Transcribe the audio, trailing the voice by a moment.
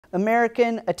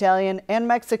American, Italian, and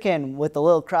Mexican with a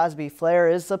little Crosby flair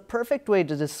is the perfect way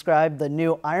to describe the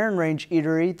new Iron Range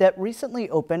Eatery that recently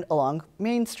opened along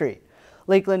Main Street.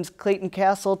 Lakeland's Clayton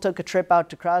Castle took a trip out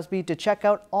to Crosby to check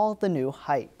out all the new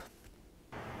hype.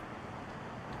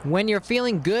 When you're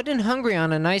feeling good and hungry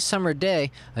on a nice summer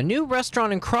day, a new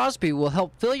restaurant in Crosby will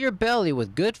help fill your belly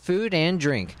with good food and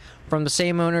drink. From the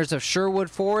same owners of Sherwood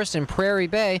Forest and Prairie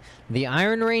Bay, the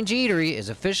Iron Range Eatery is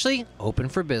officially open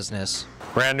for business.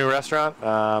 Brand new restaurant,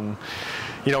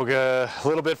 you know, a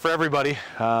little bit for everybody.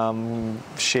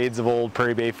 Shades of old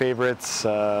Prairie Bay favorites,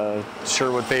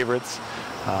 Sherwood favorites,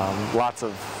 lots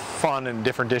of fun and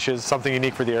different dishes, something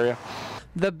unique for the area.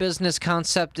 The business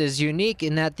concept is unique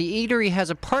in that the eatery has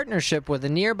a partnership with a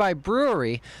nearby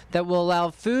brewery that will allow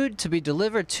food to be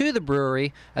delivered to the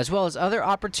brewery, as well as other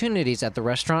opportunities at the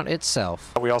restaurant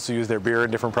itself. We also use their beer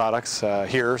and different products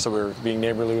here, so we're being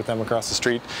neighborly with them across the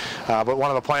street. But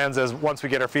one of the plans is once we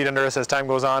get our feet under us as time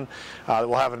goes on,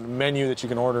 we'll have a menu that you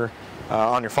can order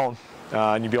on your phone.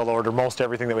 And you'll be able to order most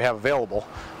everything that we have available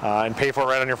and pay for it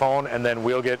right on your phone, and then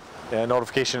we'll get a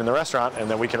notification in the restaurant,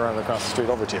 and then we can run it across the street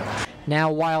over to you.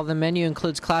 Now, while the menu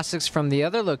includes classics from the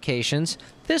other locations,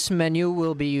 this menu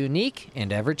will be unique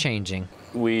and ever-changing.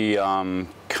 We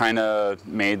kind of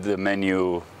made the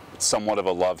menu somewhat of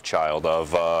a love child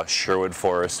of Sherwood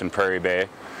Forest and Prairie Bay,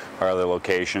 our other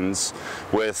locations,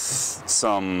 with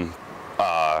some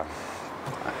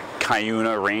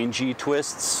Cuyuna rangey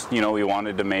twists. You know, we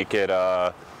wanted to make it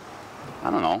I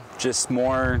don't know, just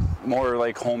more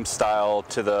like home style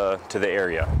to the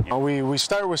area. We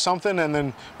start with something, and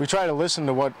then we try to listen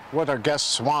to what our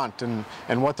guests want and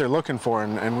what they're looking for,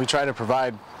 and we try to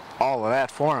provide all of that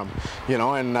for them, you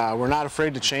know, and we're not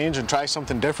afraid to change and try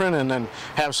something different, and then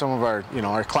have some of our, you know,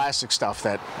 our classic stuff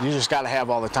that you just got to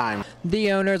have all the time.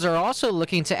 The owners are also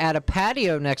looking to add a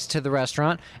patio next to the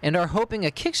restaurant and are hoping a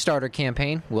Kickstarter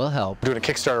campaign will help. We're doing a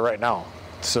Kickstarter right now.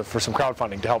 So for some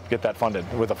crowdfunding to help get that funded,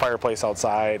 with a fireplace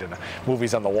outside and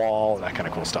movies on the wall and that kind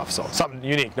of cool stuff. So something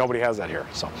unique. Nobody has that here.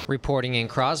 So. Reporting in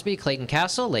Crosby, Clayton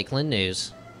Castle, Lakeland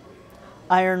News.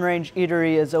 Iron Range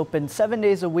Eatery is open 7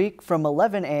 days a week from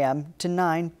 11 a.m. to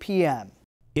 9 p.m.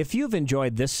 If you've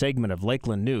enjoyed this segment of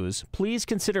Lakeland News, please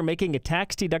consider making a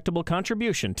tax-deductible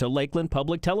contribution to Lakeland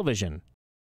Public Television.